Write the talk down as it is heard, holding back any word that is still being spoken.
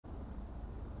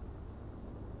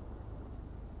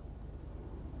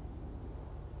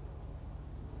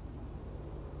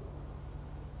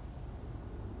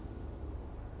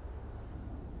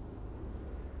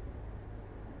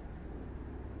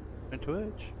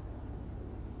Twitch.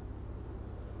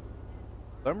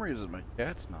 For some reason my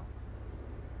chat's not.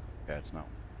 Chat's not.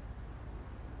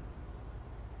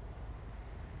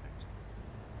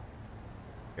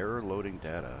 Error loading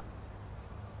data.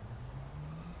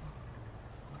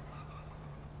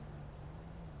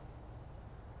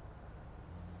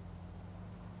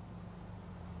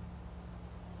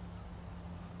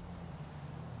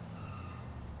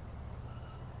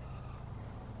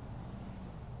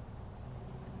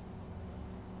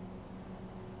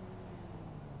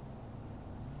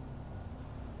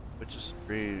 Which is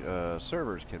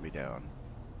servers can be down.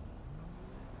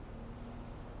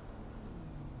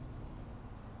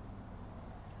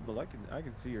 Well, I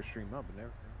can see your stream up and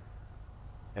everything.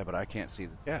 Yeah, but I can't see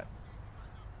the chat.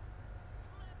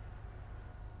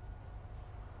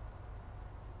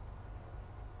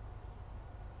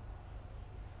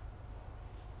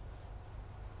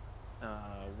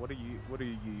 What do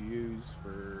you use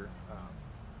for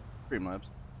Streamlabs.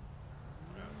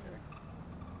 okay.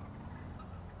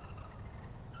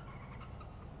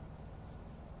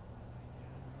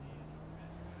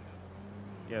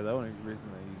 Yeah, the only reason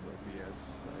I use OBS is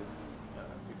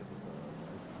because of the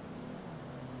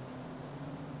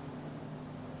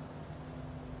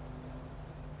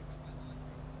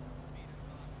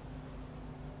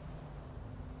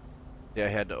Yeah, I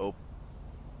had to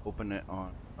open it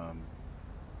on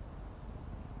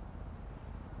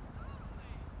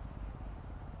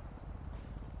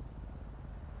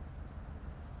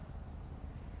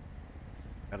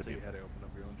gotta so be you had to open up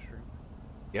your own stream.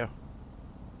 yeah.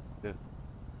 Good.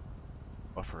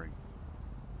 Buffering.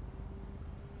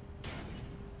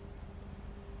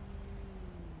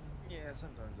 Yeah,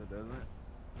 sometimes it doesn't.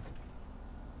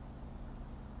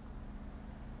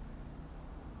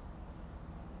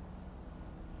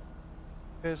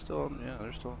 Okay, still on, yeah,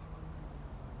 they're still.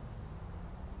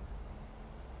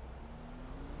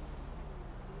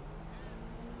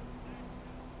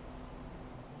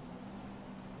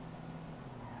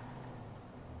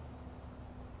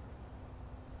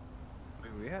 I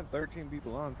mean, we had 13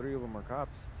 people on, 3 of them are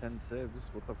cops, 10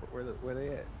 civs. Where they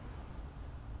at?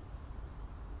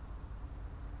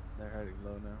 They're hiding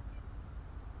low now.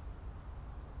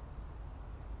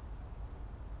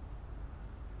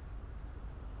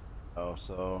 Oh,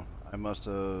 so I must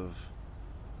have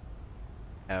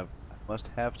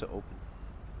to open.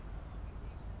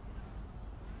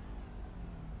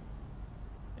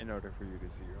 In order for you to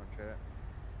see your own chat.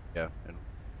 Yeah, and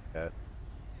chat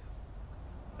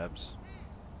tabs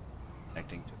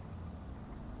connecting to.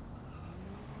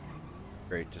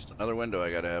 Great, just another window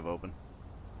I gotta have open.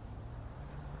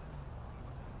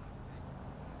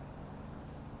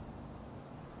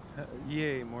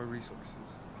 Yay, more resources.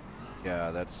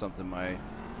 Yeah, that's something my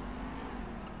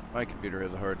computer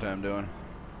has a hard time doing.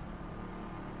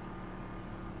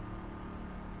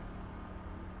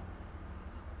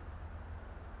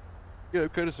 Yeah, I'm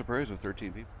kind of surprised with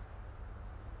 13 people.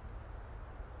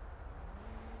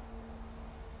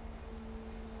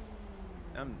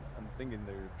 I'm thinking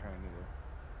they're trying to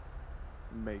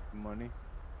make money.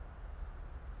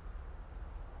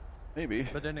 Maybe.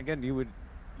 But then again, you would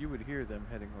hear them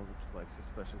heading over to like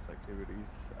suspicious activities.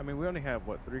 I mean, we only have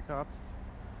what, 3 cops?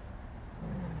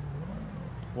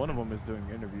 One of them is doing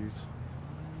interviews.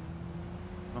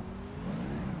 Oh.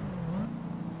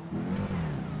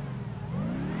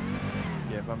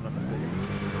 Yeah, if I'm not mistaken.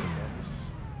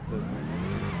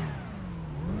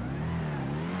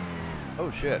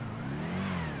 Oh shit.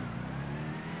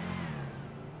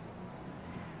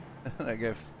 That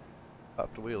guy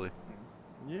popped a wheelie.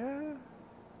 Yeah.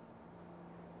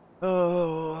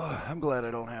 Oh, I'm glad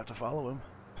I don't have to follow him.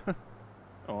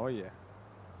 Oh yeah.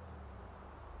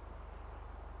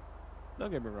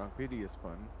 Don't get me wrong, PD is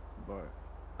fun, but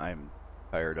I'm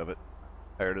tired of it.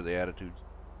 Tired of the attitudes.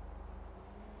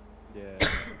 yeah,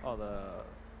 all the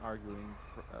arguing.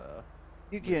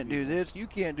 You with can't do people. this. You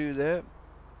can't do that.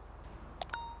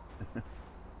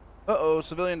 Uh-oh,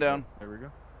 civilian down. There we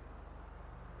go.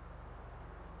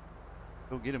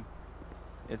 Go get him.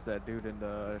 It's that dude in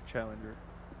the Challenger.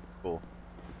 Cool.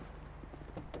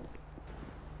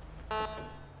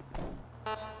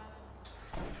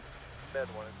 Bed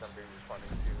 1 is going to be responding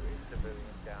to a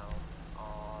civilian down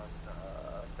on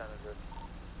Senator.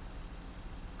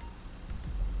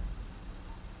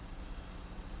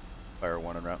 Fire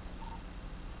 1 en route.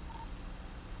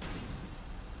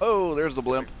 Oh, there's the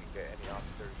blimp. If you can get any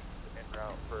officers en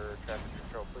route for traffic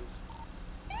control, please.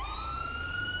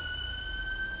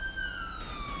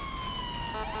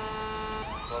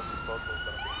 Closest local is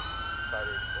going to be Side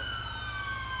 84.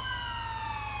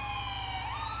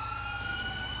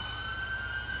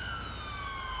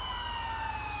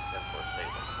 a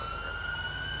statement from the room.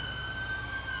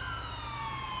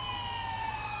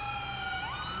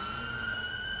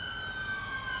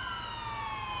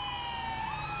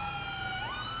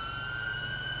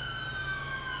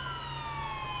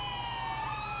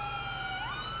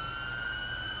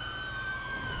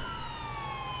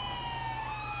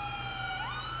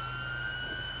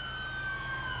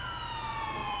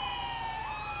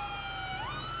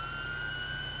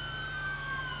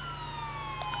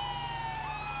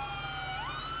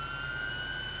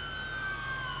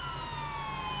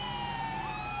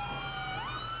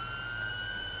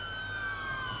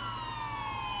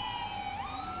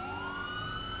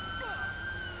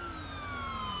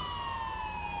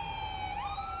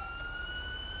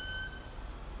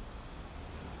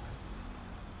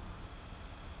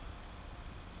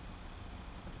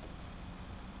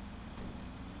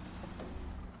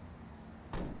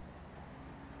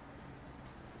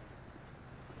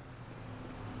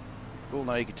 Cool,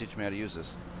 now you can teach me how to use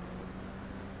this.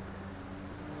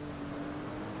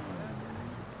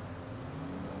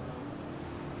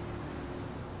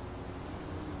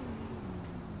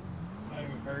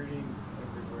 I'm hurting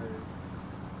everywhere.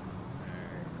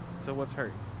 So what's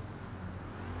hurt?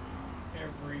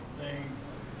 Everything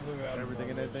flew out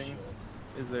Everything of and my everything?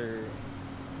 windshield.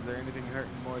 Is there anything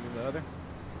hurting more than the other?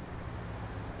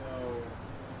 No.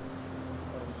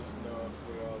 I just know I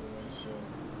flew out of the windshield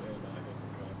and I hit the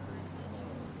concrete and I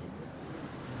don't remember.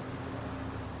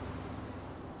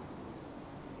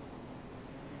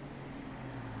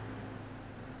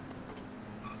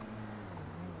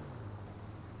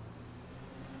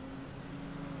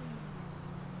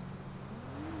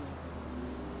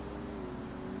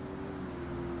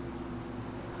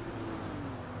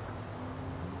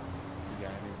 You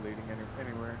got any bleeding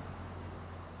anywhere?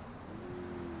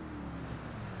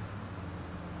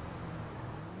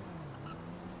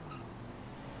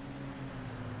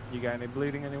 You got any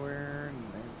bleeding anywhere?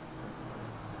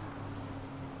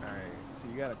 Alright, so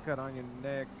you got a cut on your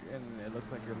neck, and it looks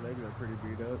like your legs are pretty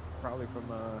beat up, probably from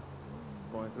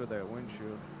going through that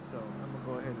windshield. So I'm gonna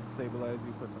go ahead and stabilize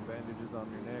you, put some bandages on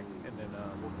your neck, and then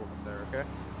we'll go from there, okay?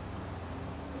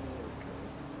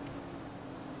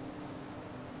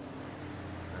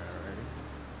 Alrighty.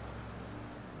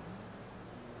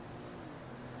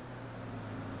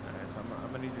 Alright, so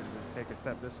I'm gonna need you to just take a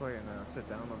step this way and sit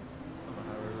down on the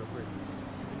highway real quick.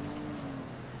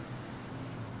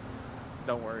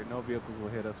 Don't worry, no vehicles will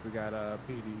hit us. We got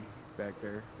PD back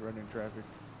there running traffic.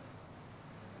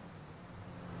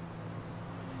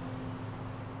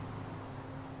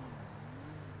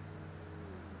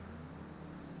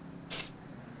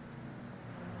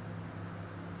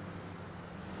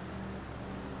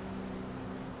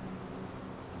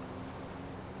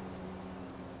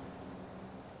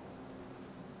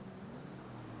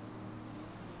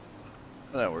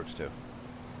 That works too.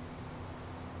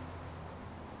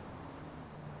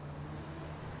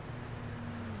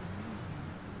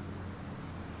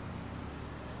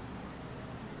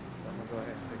 I'm gonna go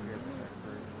ahead and take care of this neck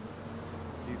first.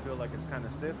 Do you feel like it's kind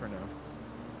of stiff or no?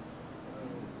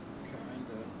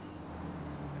 Kinda.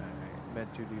 Alright, Med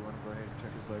 2, do you want to go ahead and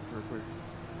check his legs real quick?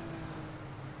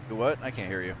 Do what? I can't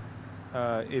hear you.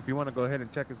 If you want to go ahead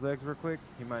and check his legs real quick,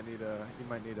 he might need a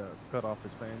cut off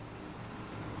his pants.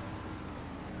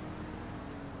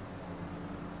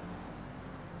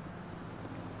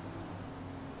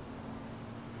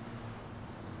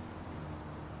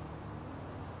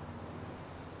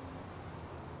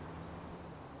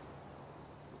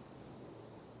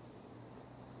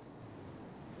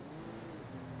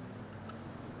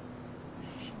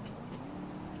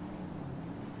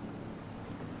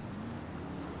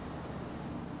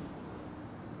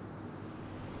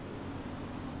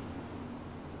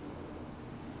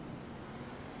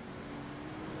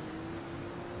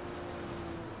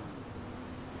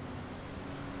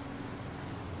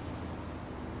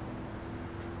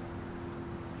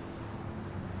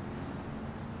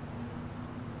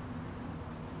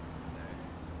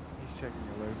 Checking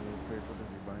your legs real quick. What does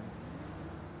he find?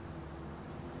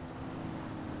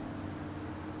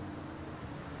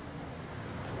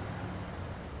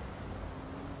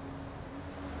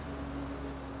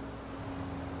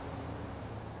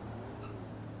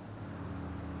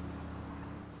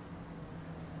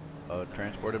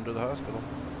 Transport him to the hospital.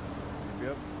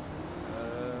 Yep.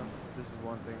 This is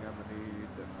one thing I'm gonna need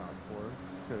the cop for,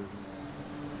 because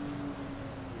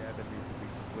yeah, that needs to be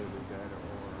completely dead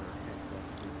or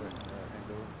handcuffed to be put in the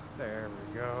ambulance. There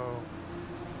we go.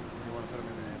 You want to put him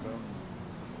in the ambulance?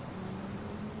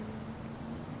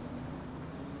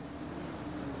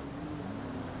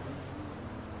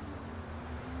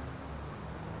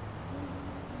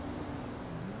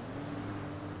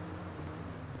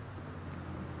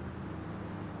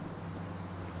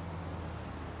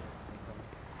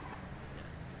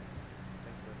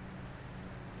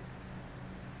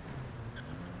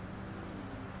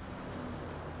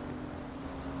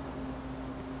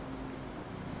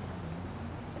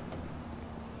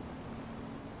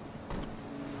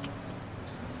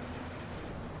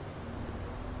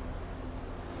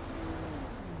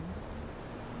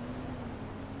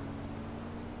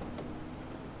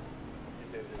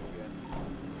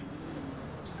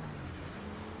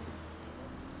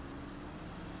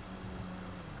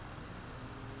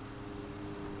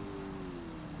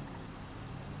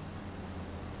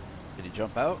 you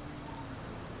jump out?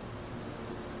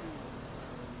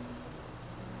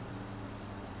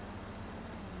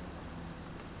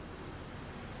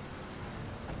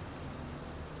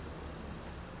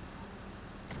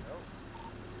 Nope.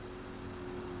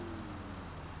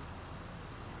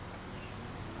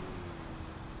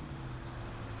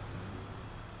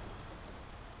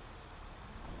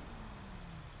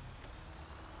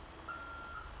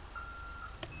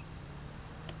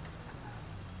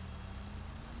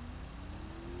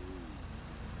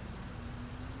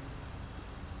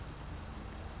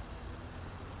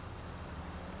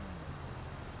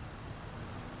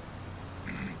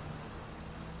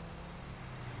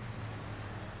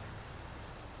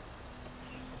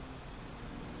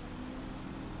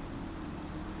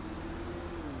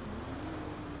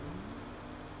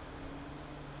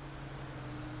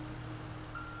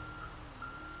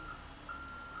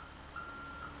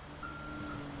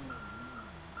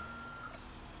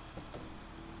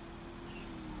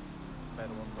 Med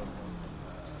 111,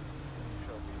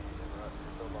 show me en route to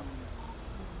Bill Buckner.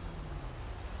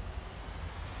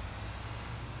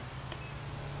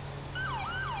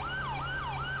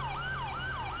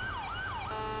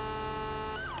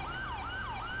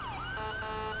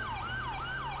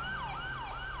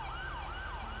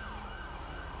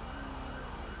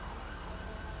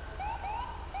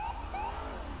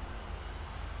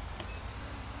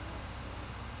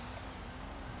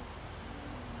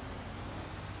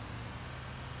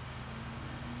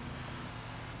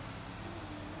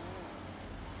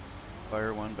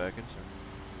 Fire one back in circle.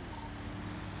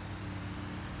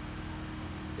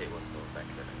 Day 1 goes back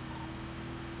to the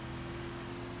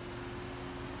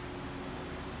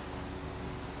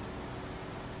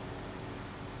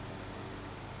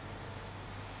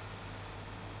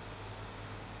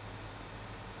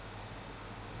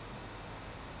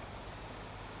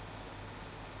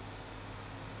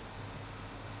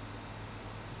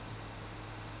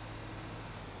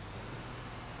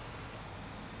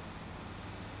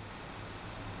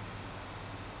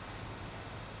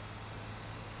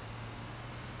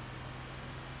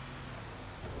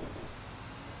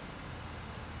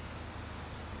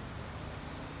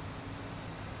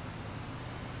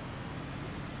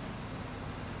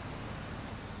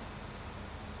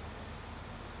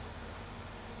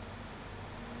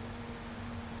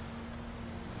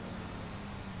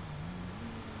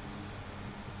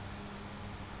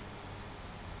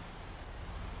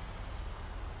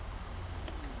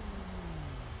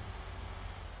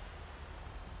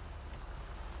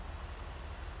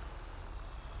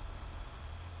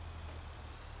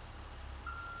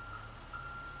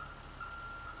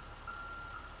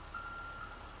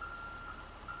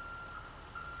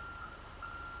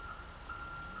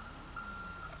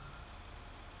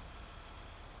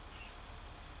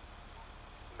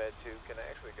Med 2, can I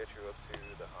actually get you up to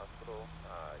the hospital?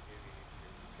 You need to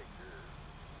take your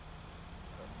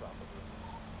stop over.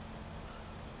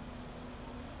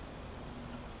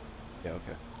 Yeah,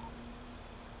 okay.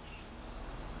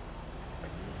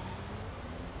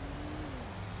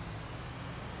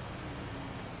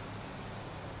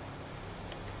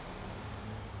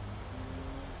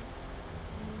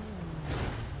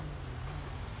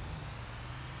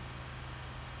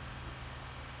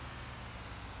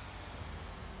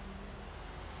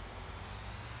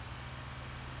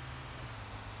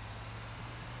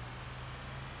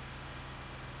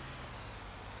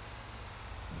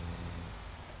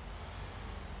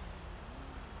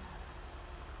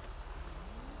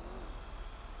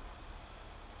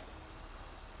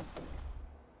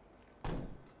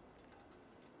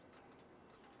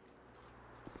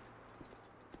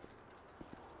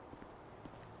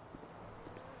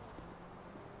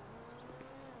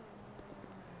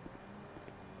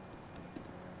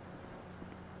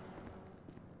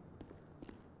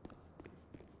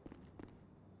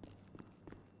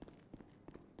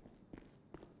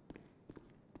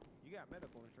 You got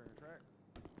medical insurance, right?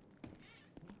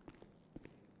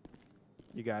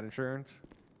 You got insurance?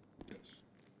 Yes.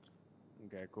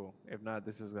 Okay, cool. If not,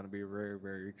 this is going to be a very,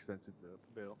 very expensive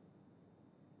bill.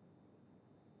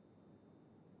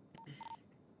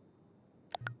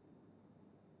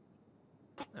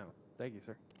 Oh, thank you,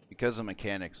 sir. Because of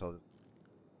mechanics, I'll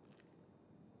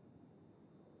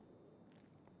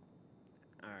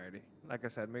Alrighty. Like I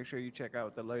said, make sure you check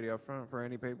out the lady up front for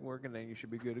any paperwork, and then you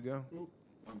should be good to go. Oh,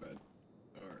 my bad.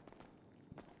 Alright.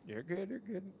 You're good. You're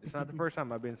good. It's not the first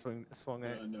time I've been swung Yeah,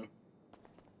 at. I know.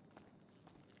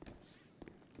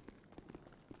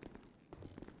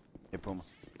 Hey Puma.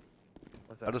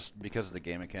 What's I'll that? just because of the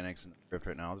game mechanics and the script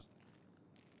right now, I'll just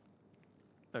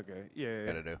Okay. Yeah.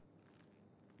 gotta do.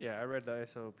 Yeah, I read the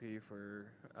SOP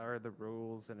I read the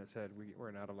rules, and it said we're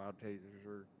not allowed tasers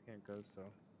or handcuffs. So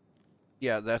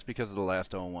Yeah, that's because of the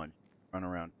last O1. Run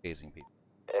around tasing people,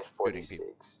 shooting F46, people.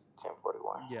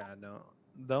 1041. yeah, no.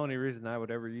 The only reason I would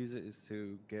ever use it is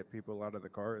to get people out of the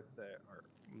car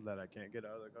that I can't get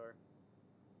out of the car.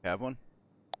 Have one?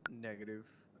 Negative.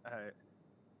 I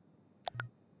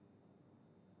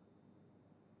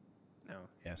no.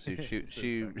 Yeah, see, It's a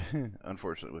she fact.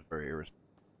 unfortunately was very irresponsible.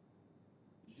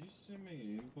 Did you send me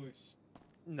an invoice?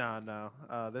 No.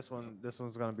 This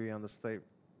one's gonna be on the state,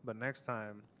 but next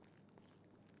time,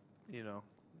 you know,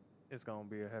 it's gonna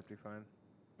be a hefty fine.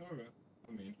 Alright.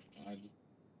 I mean,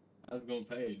 I was gonna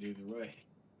pay it either way.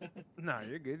 No,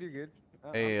 you're good. You're good.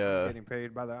 Hey, I'm getting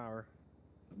paid by the hour.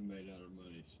 I'm made out of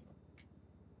money, so.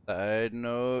 side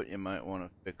note, you might want to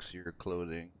fix your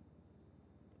clothing.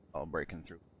 All breaking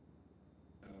through.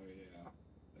 Oh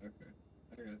yeah. Okay.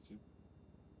 I got you.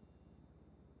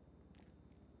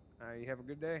 You have a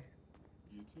good day.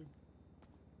 You too.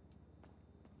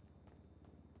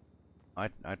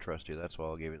 I trust you. That's why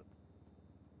I'll give you.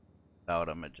 Without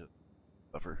him, it just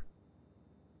suffer.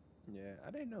 Yeah,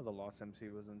 I didn't know the Lost MC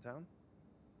was in town.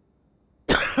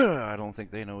 I don't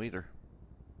think they know either.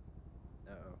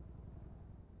 Oh.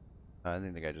 I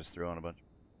think the guy just threw on a bunch.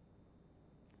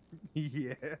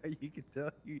 Yeah, you could tell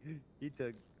he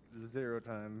took zero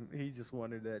time. He just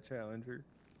wanted that challenger.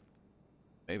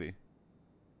 Maybe.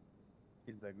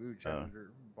 He's like, ooh,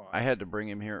 challenger. Bot. I had to bring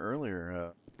him here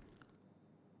earlier.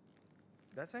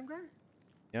 That same guy?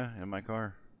 Yeah, in my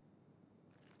car.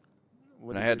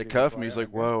 What And I did had you to do? Did you cuff him. fly He's out like,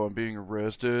 again? "Whoa, I'm being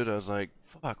arrested." I was like,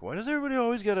 "Fuck! Why does everybody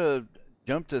always gotta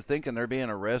jump to thinking they're being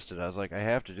arrested?" I was like, "I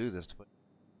have to do this to put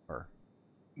her."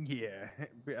 Yeah,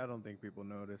 I don't think people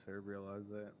notice or realize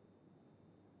that.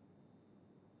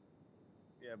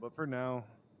 Yeah, but for now,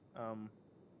 um,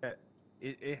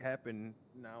 it happened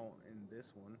now in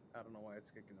this one. I don't know why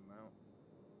it's kicking them out.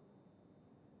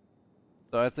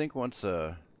 So I think once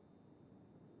I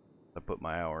put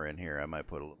my hour in here, I might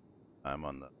put a little time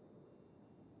on the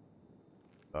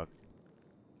doc.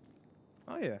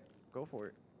 Oh yeah, go for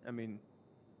it. I mean,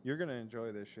 you're gonna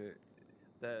enjoy this shit.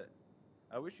 That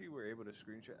I wish you were able to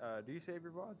screenshot. Do you save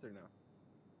your VODs or no?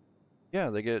 Yeah,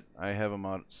 they get. I have them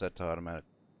on set to automatic.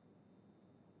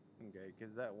 Okay,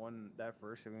 because that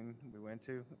first one we went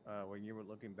to, when you were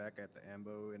looking back at the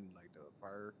ambo and like the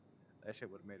fire, that shit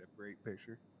would have made a great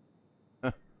picture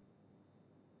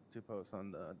to post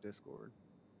on the Discord.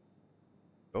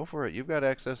 Go for it. You've got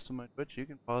access to my Twitch. You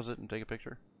can pause it and take a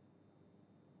picture.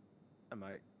 I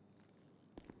might.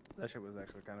 That shit was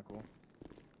actually kind of cool.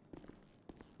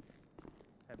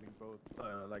 Having both,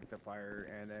 like the fire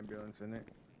and ambulance in it.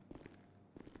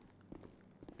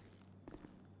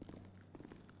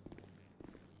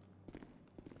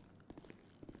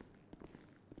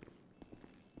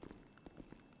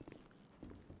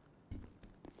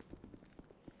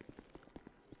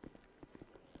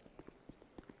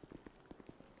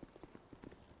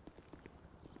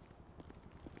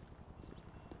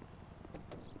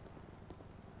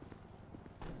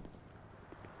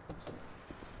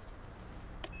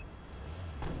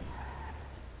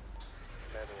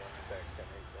 Another one back 10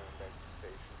 going back to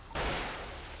station.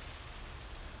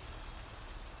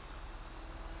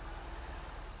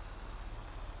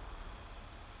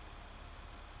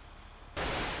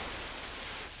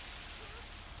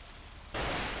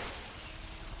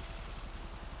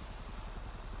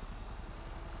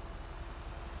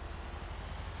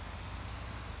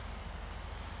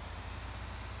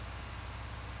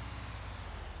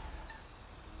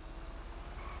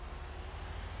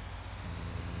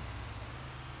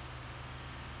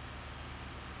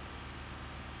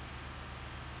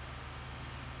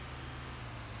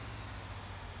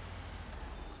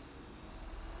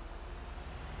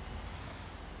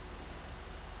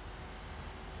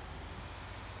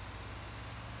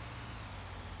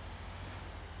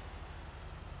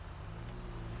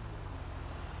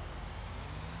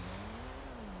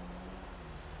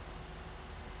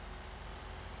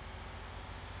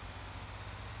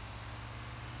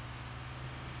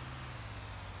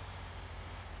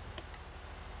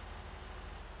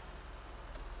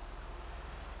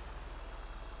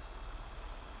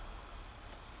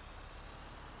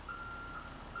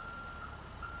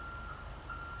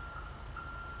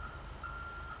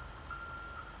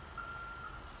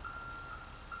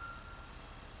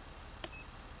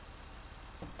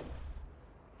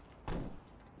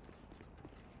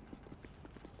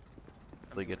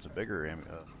 Really gets a bigger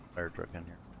fire truck in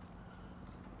here.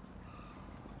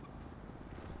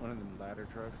 One of them ladder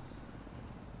trucks.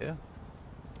 Yeah.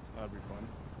 That'd be fun.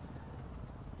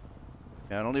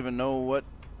 Yeah, I don't even know what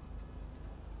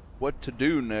what to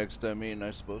do next. I mean,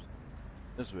 I suppose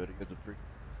this way to get the freak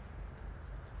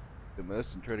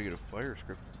this and try to get a fire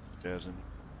script jazz in.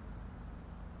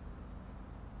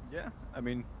 Yeah, I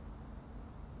mean,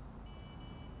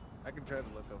 I can try to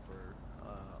look out for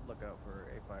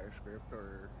a fire script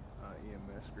or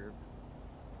EMS script.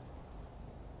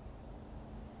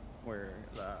 Where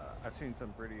I've seen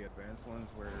some pretty advanced ones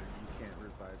where you can't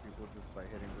revive people just by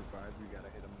hitting revive. You gotta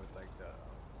hit them with like the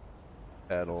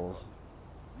Paddles.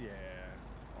 yeah,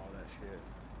 all that shit.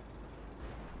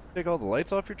 Take all the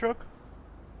lights off your truck?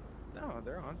 No,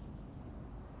 they're on.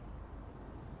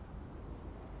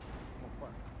 Oh, fuck.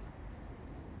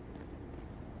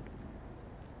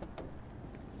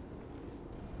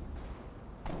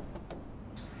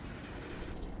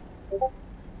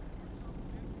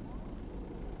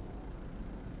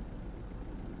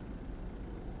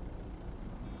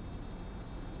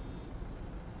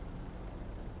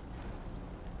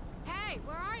 Hey,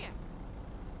 where are you?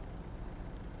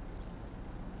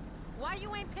 Why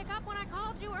you ain't pick up when I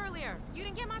called you earlier? You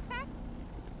didn't get my text?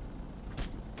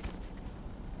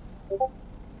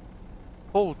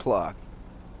 Cold clock.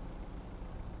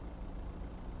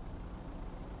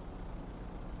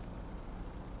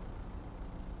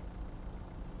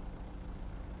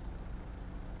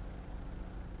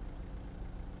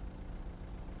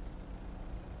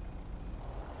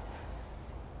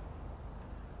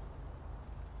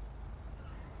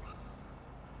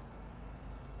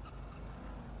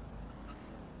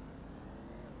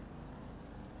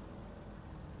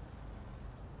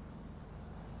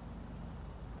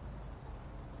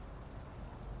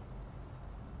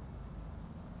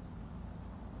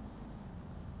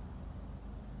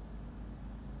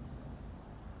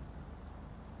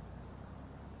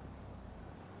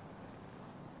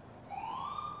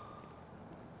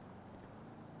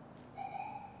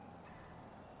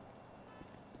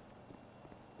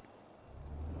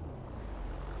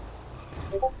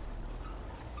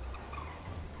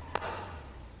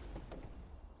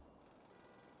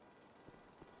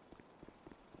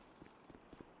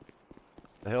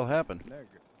 The hell happened?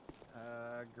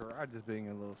 Garage is being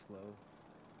a little slow.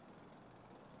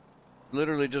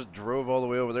 Literally just drove all the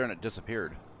way over there and it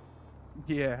disappeared.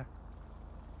 Yeah.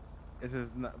 It says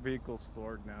not vehicle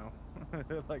stored now.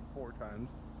 Like 4 times.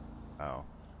 Oh.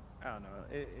 I don't know.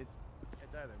 It's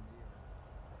either me or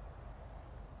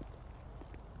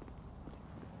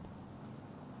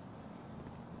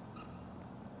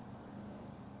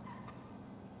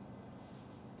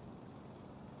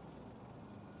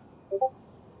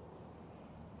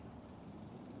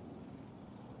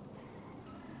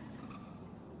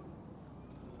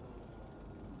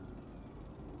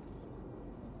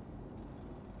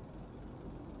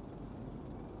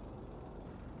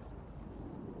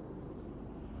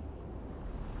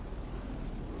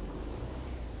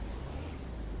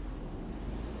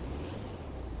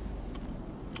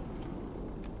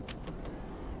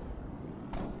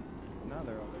now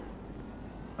they're all there.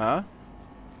 Huh?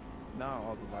 Now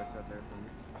all the lights are there for me.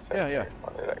 Yeah, yeah.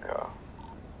 Responded that call.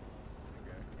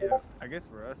 Okay. Yeah. I guess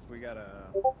for us, we gotta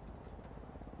put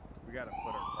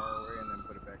our car away and then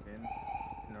put it back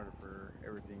in order for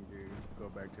everything to go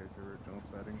back to its original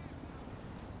settings.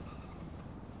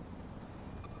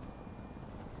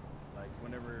 Like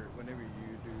whenever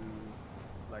you do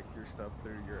like your stuff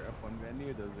through your F1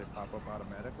 menu, does it pop up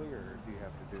automatically, or do you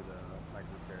have to do the like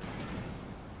repair?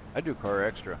 I do car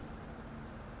extra.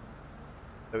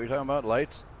 Are we talking about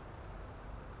lights?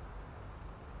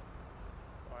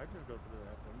 Oh, I just go through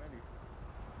the F1 menu.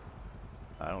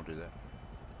 I don't do that.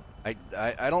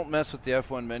 I don't mess with the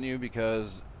F1 menu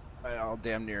because I'll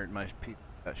damn near my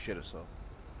shit itself.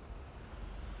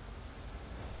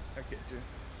 I get you.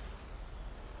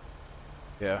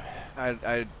 Yeah,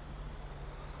 I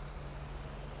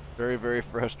very, very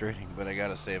frustrating, but I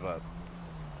gotta save up.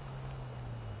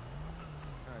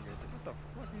 I get you. What the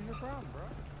fuck is your problem, bro?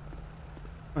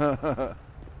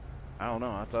 I don't know.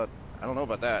 I don't know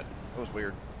about that. That was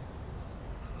weird.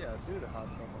 Yeah, dude, hot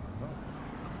dog on his own.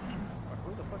 Like,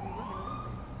 who the fuck is looking at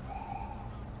this?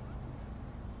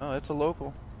 Oh, it's a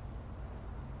local.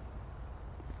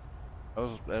 That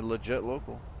was a legit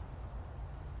local.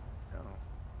 No.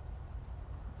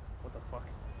 What the fuck?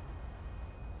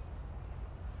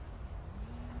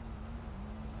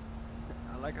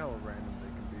 I like how random they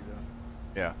can be, though.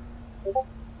 Yeah.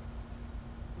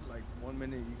 Like, 1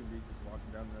 minute you can be just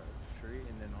walking down the street,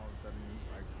 and then all of a sudden,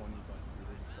 like, 20 bucks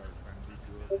people just start trying to beat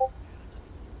you up.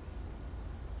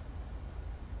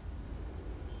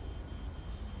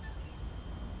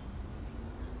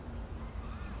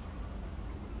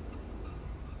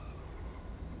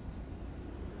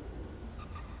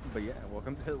 But yeah,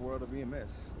 welcome to the world of EMS.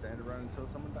 Stand around until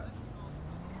someone dies.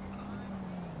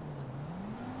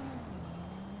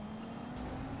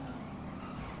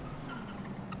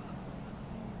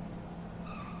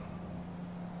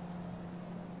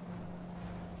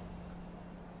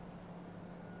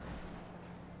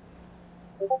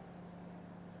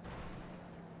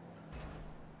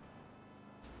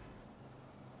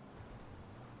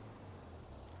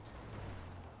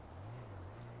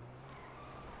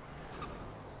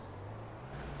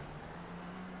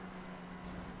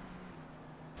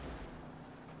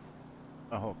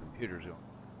 My whole computer's going.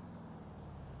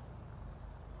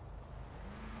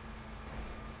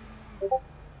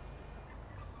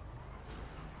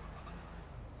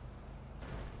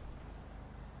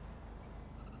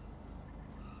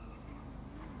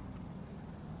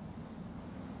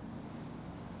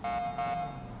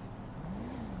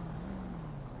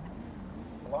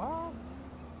 What?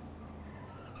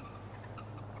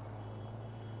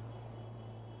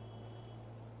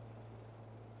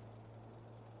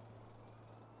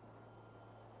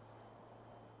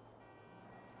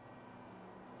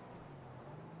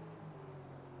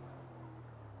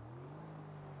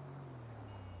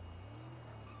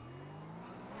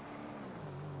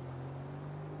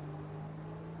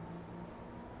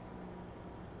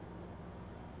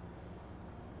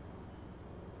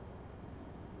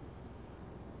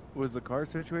 Was the car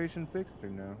situation fixed or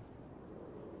no?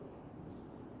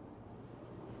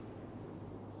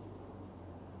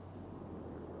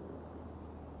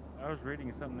 I was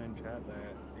reading something in chat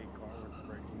that a car was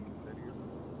breaking in the city or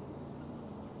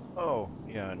something. Oh,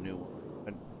 yeah, a new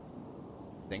one.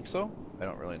 I think so? I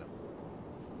don't really know.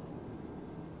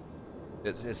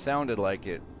 It sounded like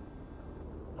it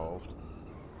solved.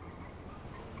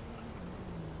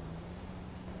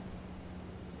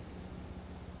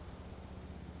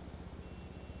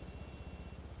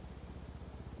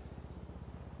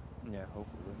 Yeah,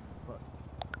 hopefully. Fuck.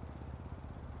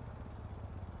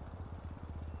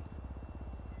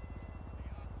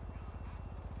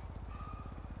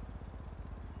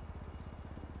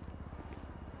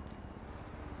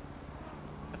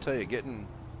 I tell you, getting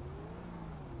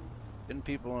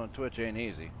people on Twitch ain't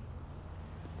easy.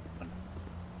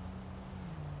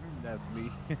 That's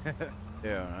me.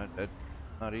 Yeah, that's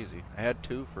not easy. I had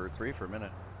three for a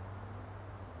minute.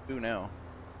 2 now.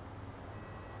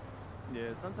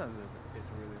 Yeah, sometimes it's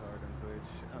really hard on Twitch.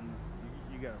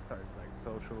 You gotta start like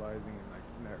socializing and like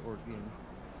networking.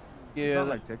 It's Yeah, not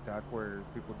like TikTok where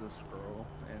people just scroll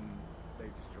and they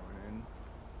just join in.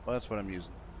 well, that's what I'm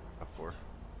using it for.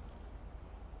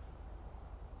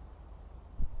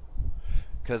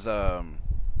 Cause I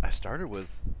started with,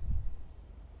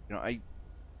 I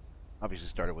obviously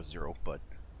started with 0, but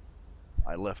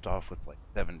I left off with like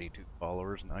 72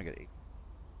 followers, and now I got 8.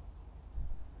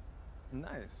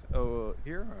 Nice. Oh,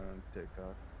 here on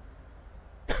TikTok.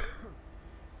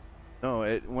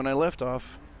 No, when I left off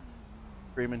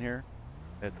streaming here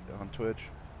on Twitch,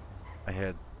 I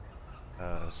had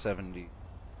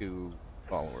 72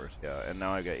 followers, yeah, and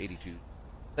now I got 82.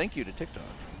 Thank you to TikTok.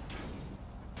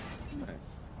 Nice.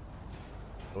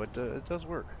 So it does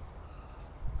work.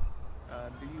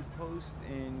 Do you post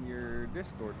in your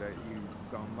Discord that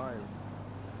you've gone live?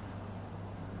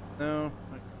 No,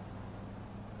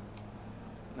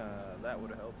 That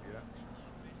would help you.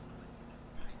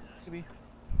 maybe.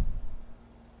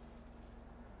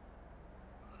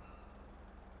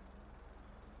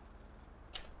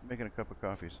 Making a cup of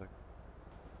coffee, so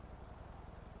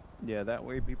Yeah, that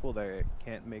way people that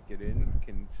can't make it in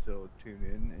can still tune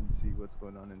in and see what's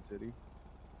going on in city.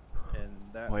 And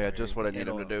that oh yeah, way just what I need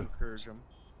them to it'll do. encourage them.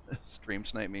 Stream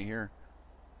snipe me here.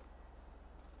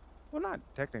 Well, not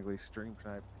technically stream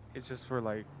snipe. It's just for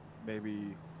like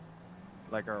maybe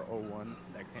like our O1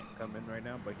 that can't come in right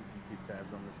now, but he can keep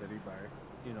tabs on the city by,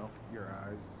 your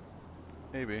eyes.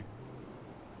 Maybe.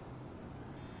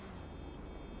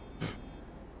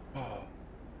 Oh.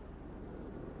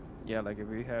 Yeah, like if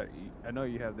you have, I know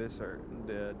you have this or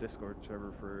the Discord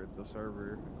server for the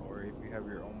server, or if you have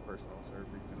your own personal server,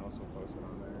 you can also post it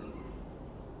on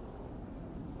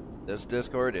there. This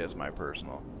Discord is my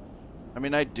personal. I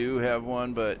mean, I do have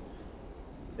one, but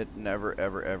it never,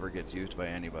 ever, ever gets used by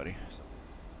anybody. So.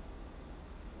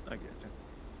 I get you.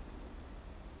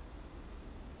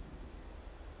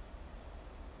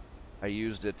 I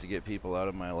used it to get people out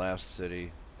of my last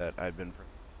city that I'd been from.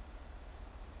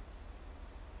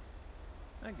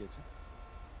 I get you.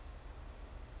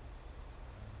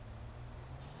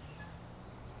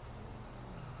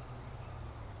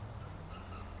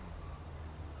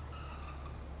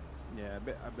 Yeah,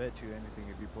 I bet you anything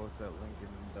if you post that link in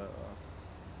the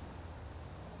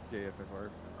JFFR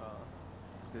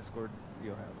Discord,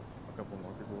 you'll have a couple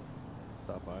more people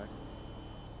stop by.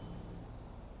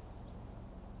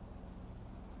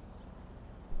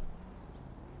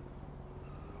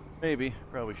 Maybe.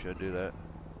 Probably should do that.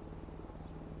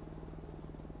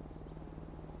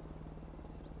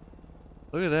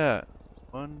 Look at that.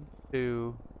 1,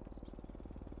 2,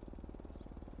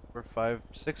 4, 5,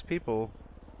 6 people.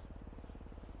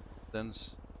 Then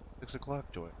 6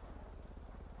 o'clock joy.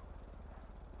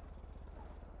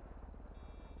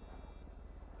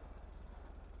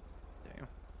 Damn.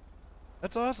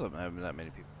 That's awesome. Having that many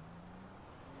people.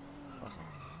 Awesome.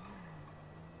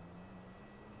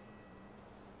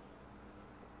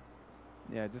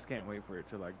 Yeah, I just can't wait for it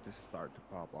to like just start to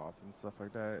pop off and stuff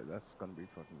like that. That's gonna be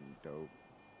fucking dope.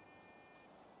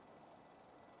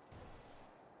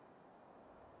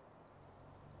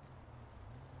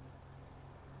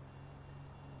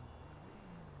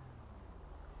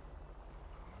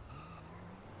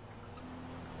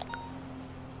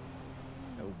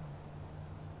 Nope.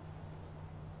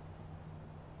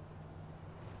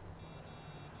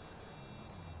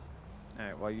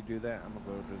 Alright, while you do that, I'm gonna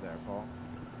go to that call.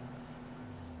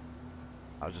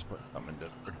 I'll just put something in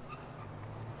Discord.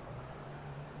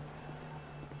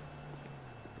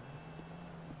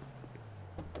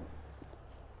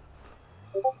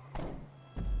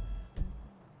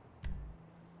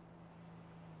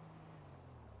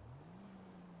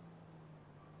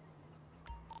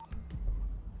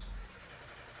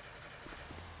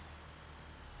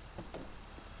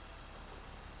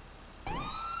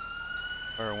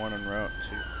 R1 en route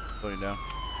to going down.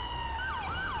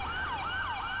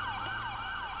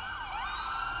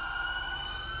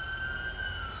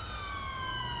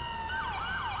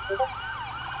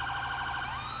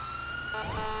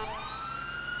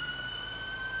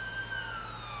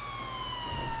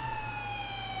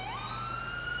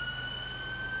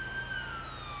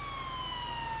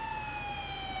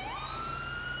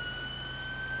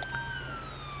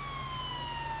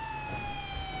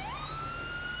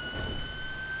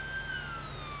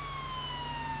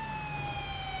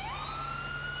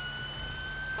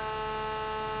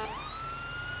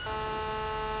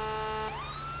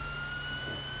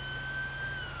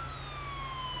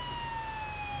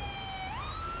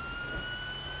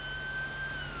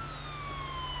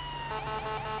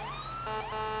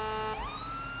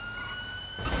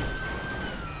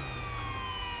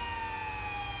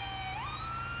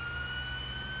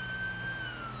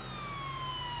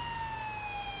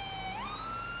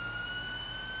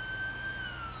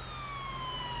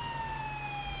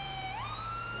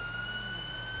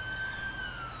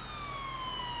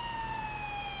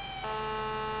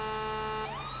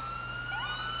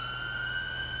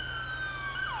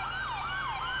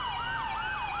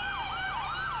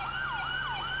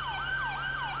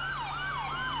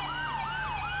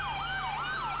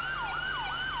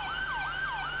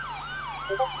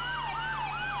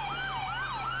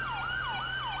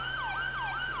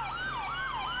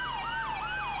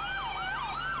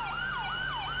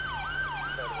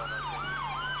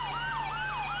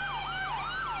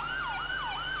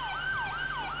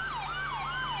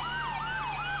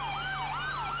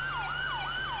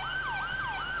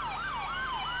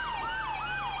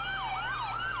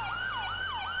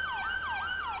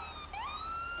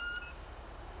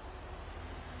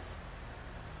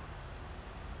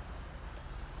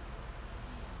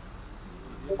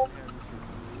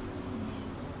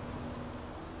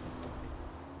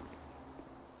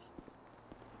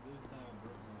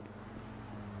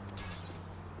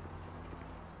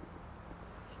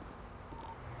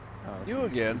 You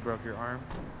again. You broke your arm?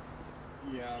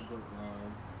 Yeah, I broke my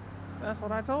arm. That's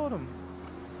what I told him.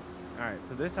 Alright,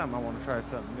 so this time I want to try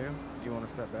something new. You want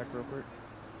to step back real quick?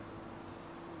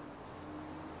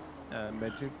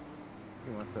 Medju,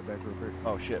 you want to step back real quick?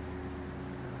 Oh shit.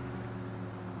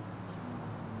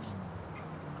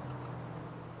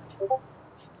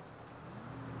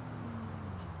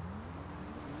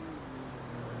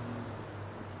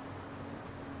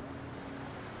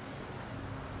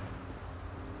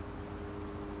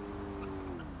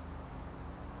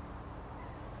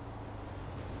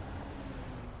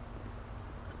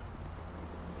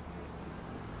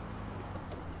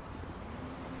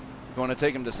 You want to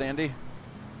take him to Sandy?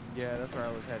 Yeah, that's where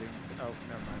I was heading. Oh,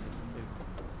 never mind.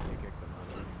 It kicked them out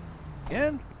of it.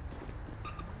 Again?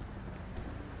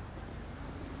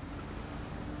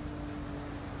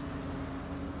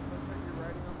 Looks like you're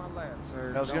riding on my lap,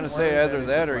 sir. I was Don't going to worry, say either is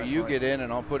that the or you flashlight. get in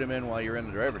and I'll put him in while you're in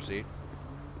the driver's seat.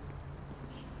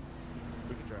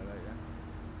 We can try that, yeah.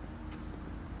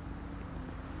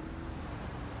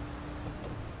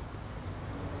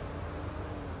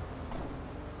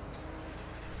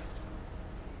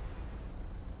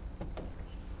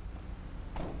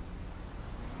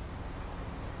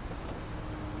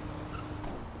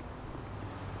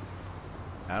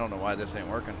 don't know why this ain't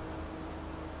working.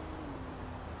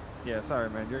 Yeah, sorry,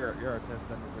 man. You're our test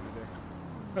dummy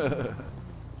for today.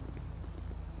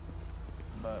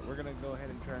 But we're gonna go ahead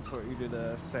and transport you to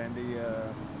the Sandy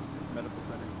Medical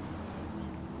Center.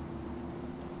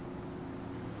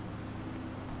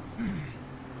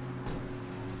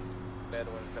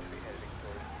 Madeleine's going to be heading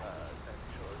towards Sandy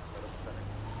Shores Medical Center.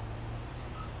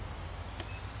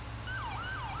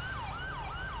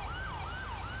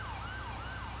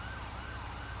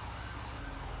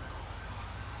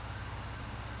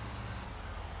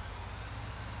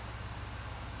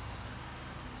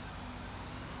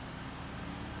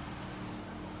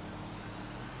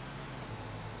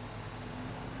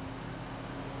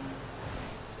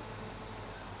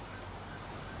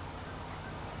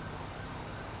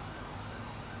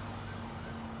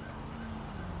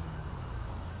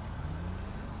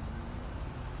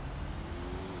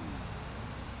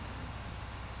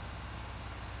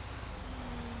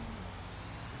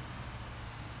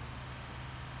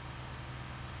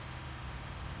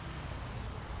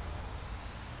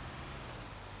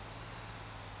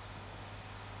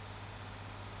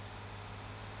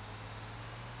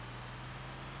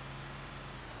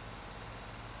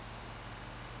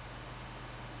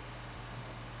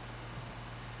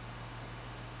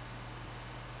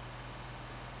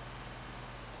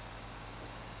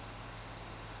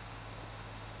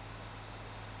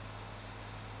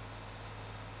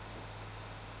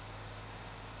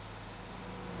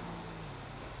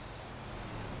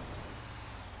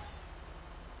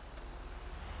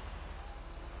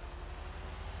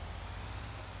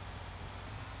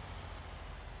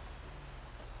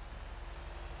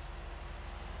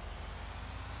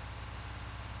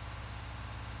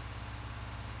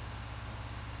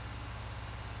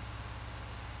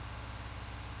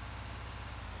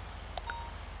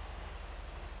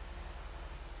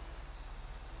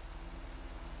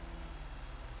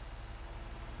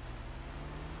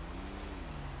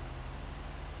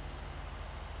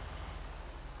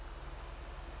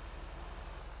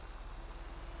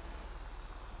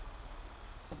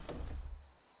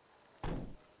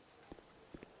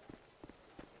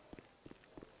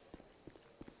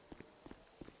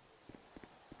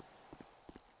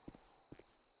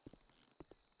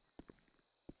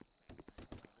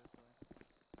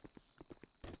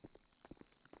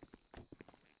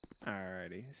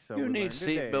 Alrighty. So You we need learned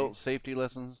today. seatbelt safety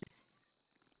lessons.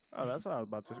 Oh, that's what I was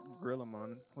about to grill him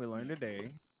on. We learned today.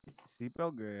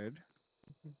 Seatbelt good.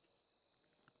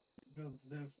 I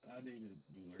need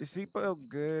to do Seatbelt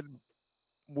good.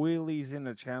 Wheelies in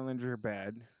a Challenger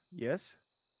bad. Yes.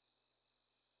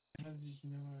 How did you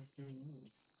know I was doing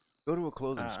wheelies? Go to a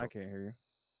clothing I store. can't hear you.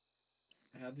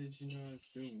 How did you know I was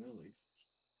doing wheelies?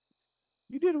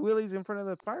 You did wheelies in front of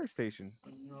the fire station.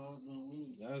 No,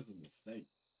 wheelies. That was a mistake.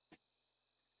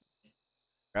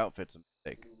 Your outfit's a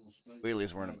mistake.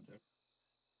 Wheelies weren't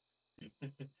I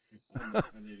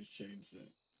need to change that.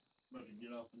 About to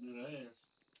get off into the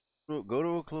ass. Go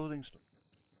to a clothing store.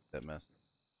 That mess.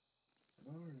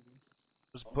 Alright.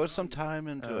 Just put some time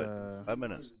into it. 5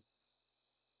 minutes.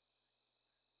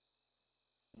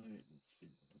 Alright, let's see.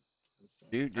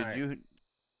 Did Alright. you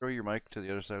throw your mic to the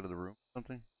other side of the room or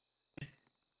something?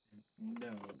 No,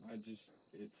 it's just,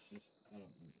 I don't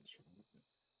know what's wrong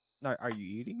with it. Are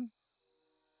you eating?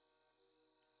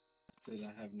 I said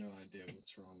I have no idea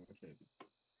what's wrong with it.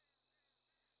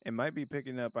 It might be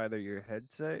picking up either your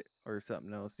headset or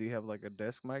something else. Do you have like a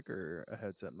desk mic or a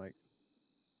headset mic?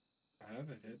 I have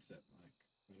a headset mic.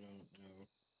 I don't know.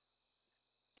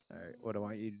 Alright, what I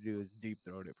want you to do is deep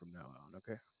throat it from now on,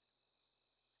 okay?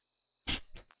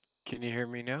 Can you hear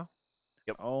me now?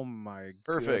 Oh my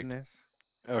Perfect. goodness.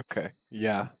 Okay.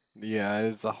 Yeah. Yeah,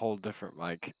 it's a whole different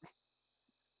mic.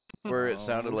 Where it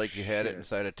sounded Oh, like you had it shit.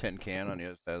 inside a tin can on the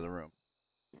other side of the room.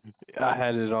 I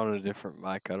had it on a different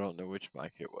mic. I don't know which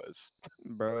mic it was.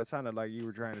 Bro, it sounded like you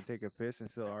were trying to take a piss and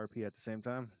still RP at the same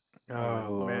time. Oh,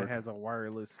 The Lord. man has a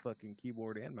wireless fucking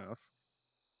keyboard and mouse.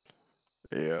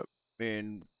 Yep. I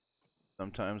mean,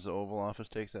 sometimes the Oval Office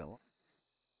takes that long.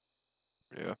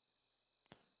 Yeah.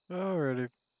 Alrighty.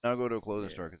 Now go to a clothing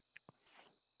Yeah. store.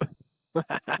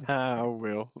 I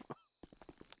will.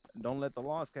 Don't let the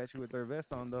lost catch you with their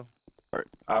vest on, though. Alright.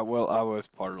 I was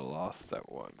part of Lost at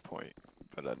one point,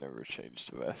 but I never changed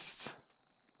vests.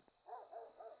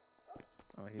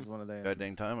 Oh, he's one of them. God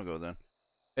dang time ago then.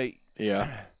 Hey. Yeah.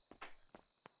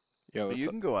 Yeah, You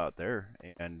can go out there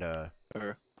and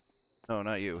Or, no,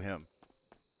 not you, him.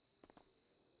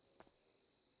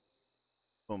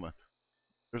 Puma.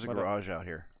 There's a What up? garage out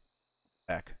here.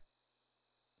 Back.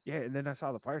 Yeah, and then I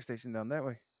saw the fire station down that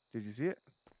way. Did you see it?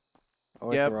 I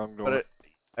went Yeah, the wrong door. but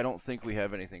I don't think we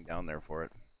have anything down there for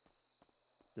it.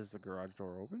 Does the garage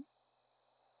door open?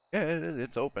 Yeah,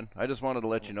 it's open. I just wanted to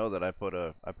let you know that I put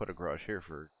a garage here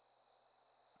for.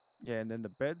 Yeah, and then the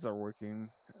beds are working.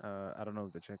 I don't know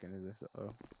if the check-in is this.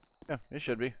 Oh, Yeah, it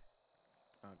should be.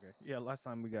 okay. Yeah, last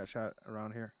time we got shot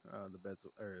around here, the beds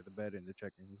or the bed and the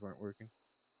check-ins weren't working.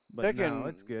 But now Check-in,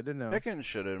 it's good to know. check-in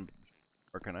should have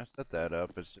working. I set that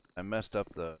up. I messed up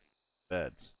the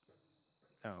beds.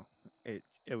 Oh, it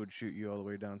would shoot you all the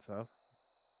way down south.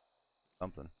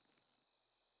 Something.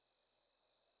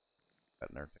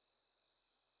 Got nerfed.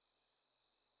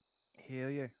 Hell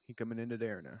yeah, he coming into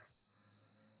there now.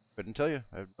 Couldn't tell you.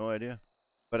 I have no idea.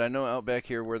 But I know out back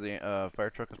here where the fire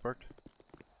truck is parked.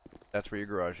 That's where your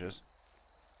garage is.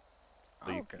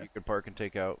 So Oh, you okay. could park and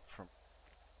take out from.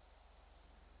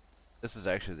 This is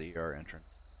actually the ER entrance.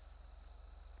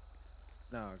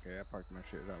 No, okay. I parked my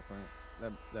shit out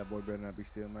front. That boy better not be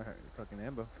stealing my fucking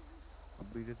ambo. I'll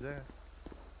beat his ass.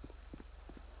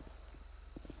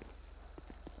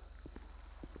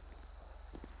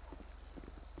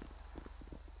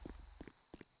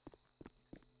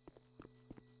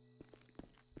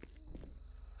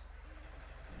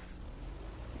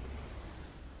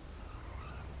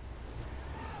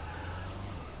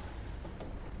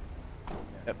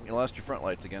 Yep, you lost your front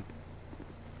lights again.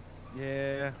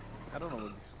 Yeah, I don't know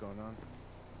what's going on.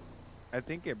 I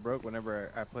think it broke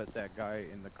whenever I put that guy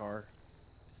in the car.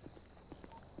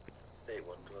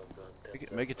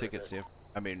 Make a ticket, see if.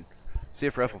 I mean, see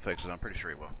if Ref will fix it. I'm pretty sure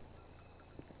he will.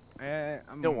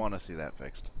 He'll want to see that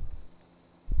fixed.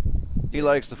 He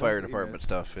likes the fire department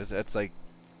stuff. That's like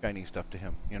Chinese stuff to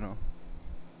him, you know.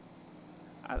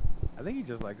 I think he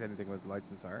just likes anything with lights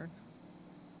and sirens.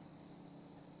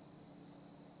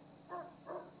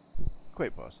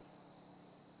 Quite possible.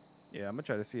 Yeah, I'm gonna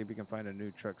try to see if we can find a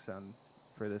new truck sound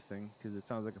for this thing, because it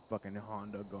sounds like a fucking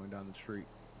Honda going down the street.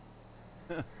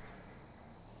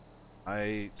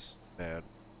 It's bad.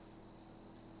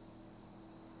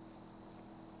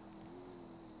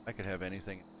 I could have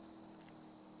anything.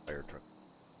 Fire truck.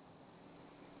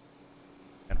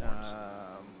 And horns.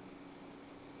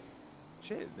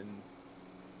 Shit. Then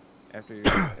after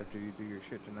after you do your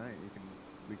shit tonight,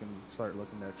 we can start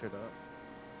looking that shit up.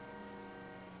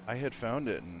 I had found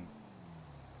it and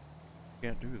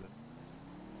can't do that.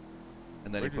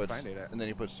 And then Where'd he you puts find it at? and then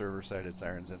he puts server-sided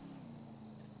sirens in.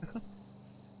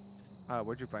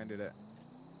 Where'd you find it at?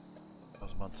 That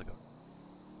was months ago.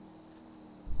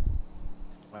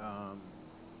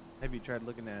 Have you tried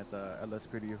looking at the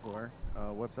LSPD4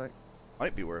 website?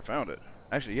 Might be where I found it.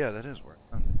 Actually, yeah, that is where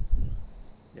I found it.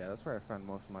 Yeah, that's where I found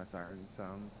most of my siren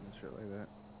sounds and shit like that.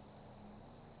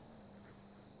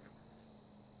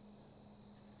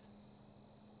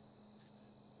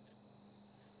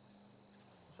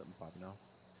 Something popping off.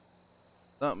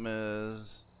 Something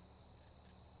is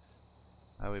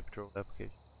highway patrol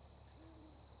application.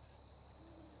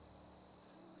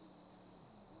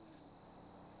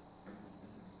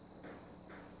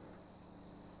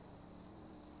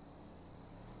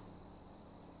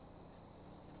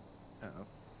 Uh-oh.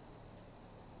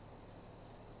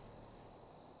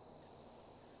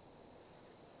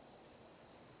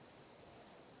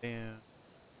 And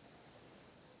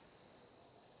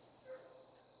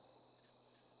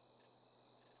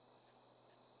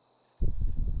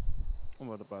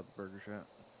What about the burger shop?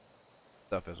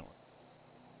 stuff isn't working.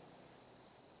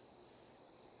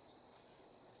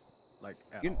 Like,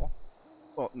 at You- all?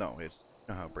 Well, no, it's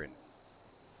you know how Brayden.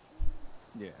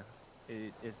 Yeah.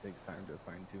 It takes time to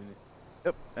fine tune it.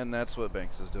 Yep, and that's what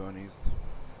Banks is doing.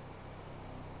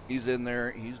 He's in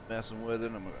there. He's messing with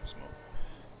it. I'm gonna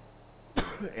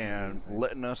smoke. And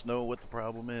letting us know what the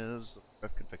problem is. I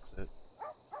can fix it.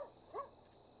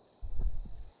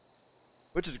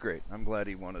 Which is great. I'm glad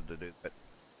he wanted to do that.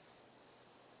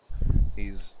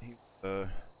 He's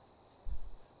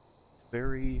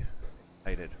very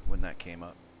excited when that came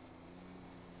up.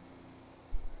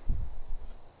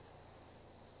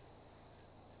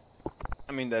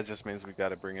 I mean, that just means we got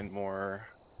to bring in more,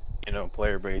 you know,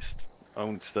 player-based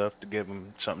owned stuff to give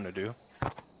them something to do.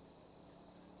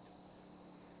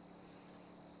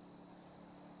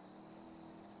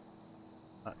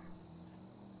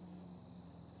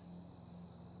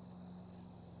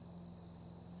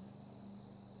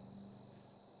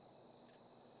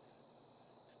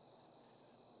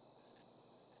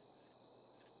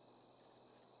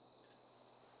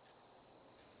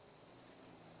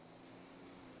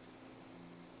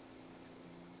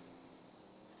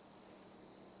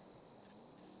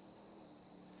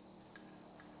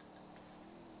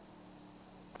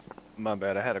 My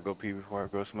bad, I had to go pee before I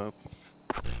go smoke.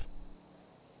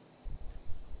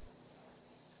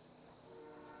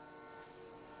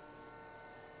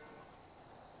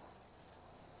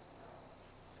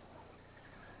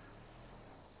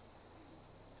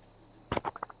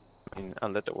 mean, I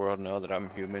let the world know that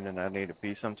I'm human and I need to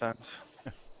pee sometimes.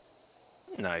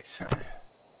 Nice.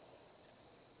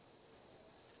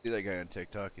 See that guy on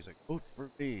TikTok? He's like, vote for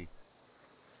me.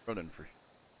 Running for.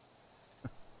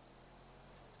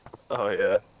 Oh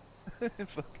yeah.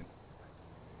 Fucking.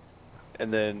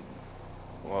 And then,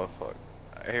 well, fuck.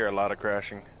 I hear a lot of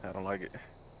crashing. I don't like it.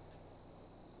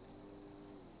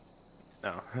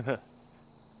 No.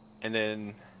 And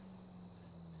then,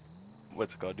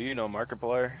 what's it called? Do you know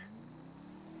Markiplier?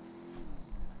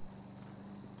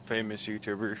 Famous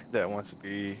YouTuber that wants to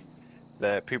be,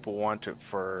 that people want to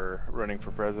for running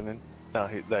for president. Now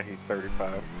that he's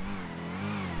 35.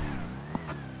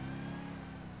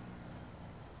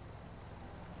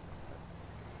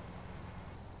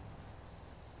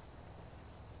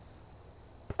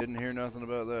 Didn't hear nothing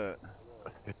about that.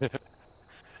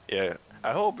 Yeah,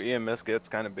 I hope EMS gets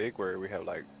kind of big where we have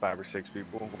like 5 or 6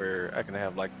 people, where I can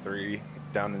have like 3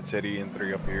 down in city and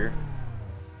 3 up here.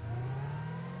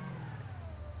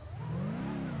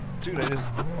 Dude,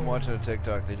 I'm watching a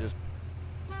TikTok. They just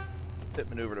hit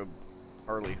maneuver to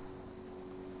Harley.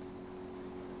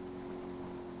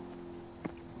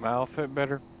 My outfit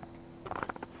better?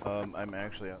 I'm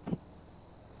actually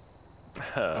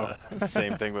out.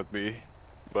 Same thing with me,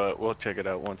 but we'll check it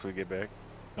out once we get back.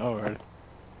 Alright.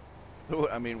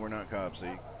 I mean, we're not cops, so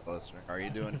you can listen. Are you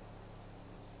doing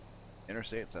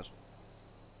interstates? That's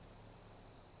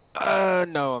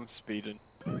No, I'm speeding.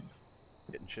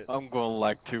 getting shit. I'm going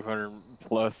like 200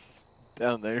 plus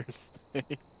down there.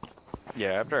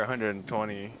 Yeah, after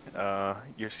 120,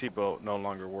 your seatbelt no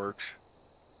longer works.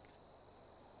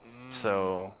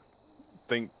 So,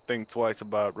 think twice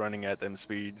about running at them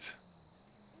speeds.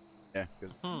 Yeah,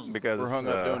 Because we're hung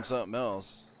up doing something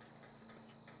else.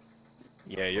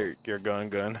 Yeah, you're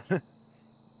gun.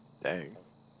 Dang.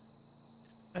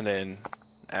 And then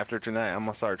after tonight, I'm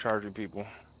gonna start charging people.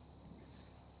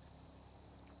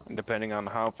 And depending on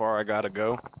how far I gotta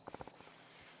go,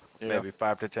 maybe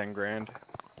 5 to 10 grand.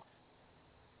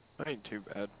 That ain't too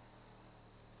bad.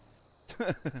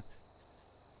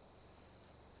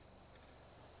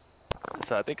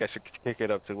 So I think I should kick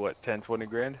it up to what, 10, 20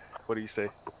 grand? What do you say?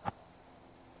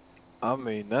 I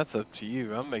mean, that's up to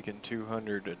you. I'm making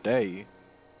 200 a day.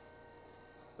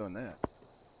 Doing that.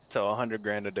 So 100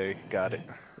 grand a day, got it.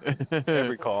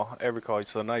 Every call.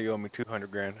 So now you owe me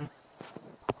 200 grand.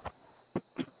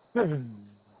 Drugs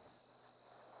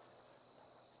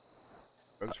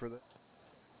for that?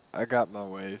 I got my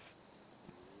ways.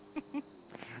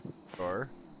 Car?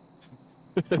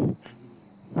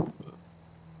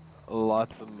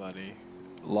 Lots of money.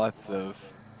 Lots of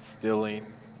stealing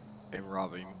and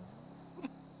robbing.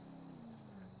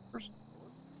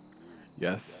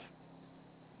 Yes.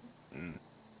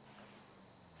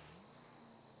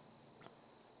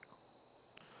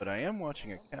 But I am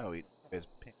watching a cow eat his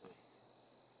pig.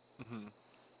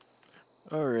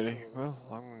 Alrighty, well,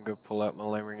 I'm gonna go pull out my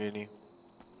Lamborghini.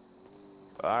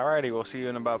 Alrighty, we'll see you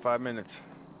in about 5 minutes.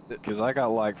 Cause I got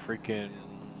like freaking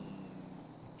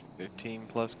 15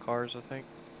 plus cars, I think.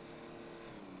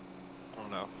 I don't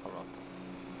know, hold on. 1,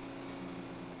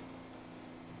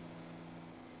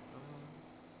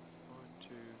 2,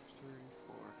 3,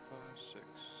 4, 5, 6,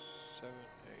 7,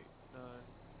 8, 9.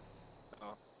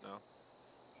 Oh, no.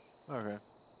 Okay.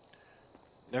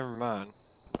 Never mind.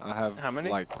 I have How many?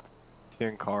 like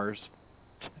 10 cars.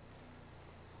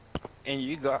 And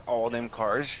you got all them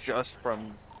cars just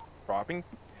from robbing?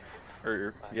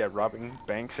 Or, yeah, robbing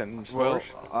banks and Well,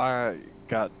 stores? I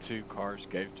got 2 cars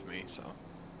gave to me, so.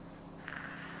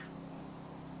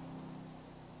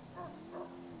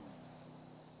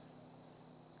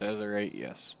 The other 8,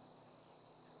 yes.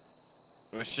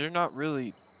 Which they're not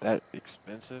really that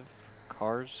expensive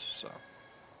cars, so.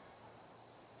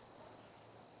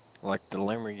 Like the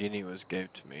Lamborghini was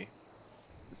gave to me.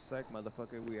 Psych,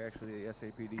 motherfucker, we actually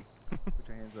SAPD. Put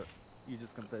your hands up. You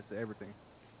just confessed to everything.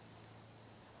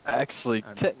 Actually,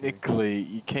 I'm technically,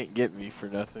 you can't get me for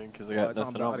nothing because I got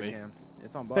nothing on me.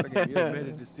 It's on body cam. You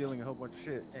admitted to stealing a whole bunch of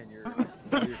shit, and your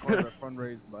cars are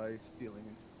fundraised by stealing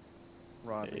and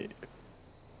robbing.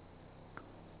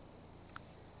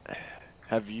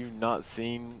 Have you not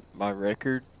seen my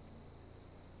record?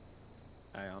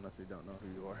 I honestly don't know who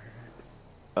you are.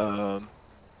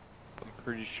 I'm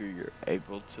pretty sure you're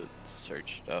able to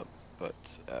search it up, but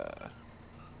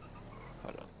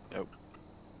hold on. Nope,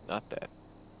 not that.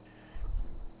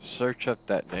 Search up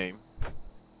that name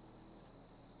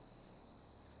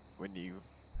when you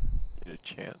get a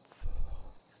chance.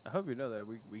 I hope you know that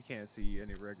we can't see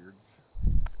any records.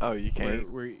 Oh, you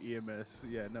can't? We're EMS.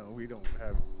 Yeah, no, we don't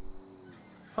have.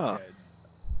 Huh? CAD.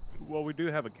 Well, we do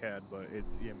have a CAD, but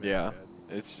it's EMS. Yeah, CAD.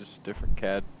 it's just a different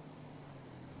CAD.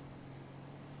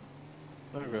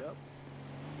 Okay. Yep.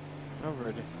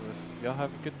 Alrighty. Y'all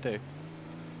have a good day.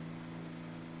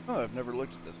 Oh, I've never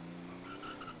looked at this.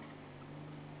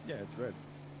 Yeah, it's red.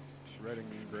 It's red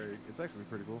and gray. It's actually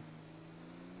pretty cool.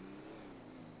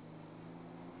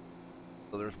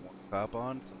 So there's one cop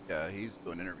on. So yeah, he's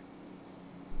doing an interview.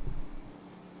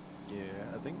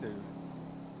 Yeah, I think there's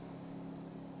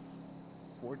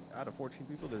out of 14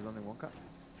 people, there's only one cop.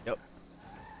 Yep.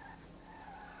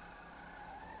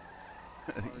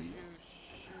 Are you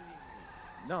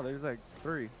shitting No, there's like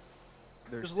 3.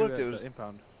 There's Just 2 looked, at it was- the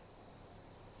impound.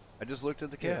 I just looked at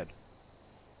the Yeah. CAD.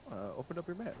 Open up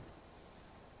your map.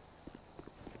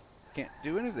 Can't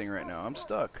do anything right now. I'm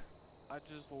stuck. me? I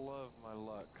just love my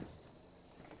luck.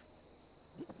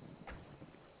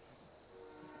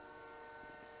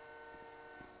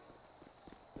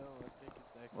 No, I think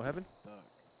it's actually What happened? stuck.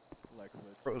 Like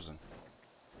literally. Frozen.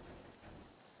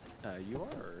 You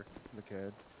are the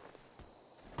CAD.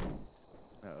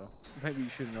 Uh oh. Maybe you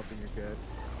shouldn't open your CAD.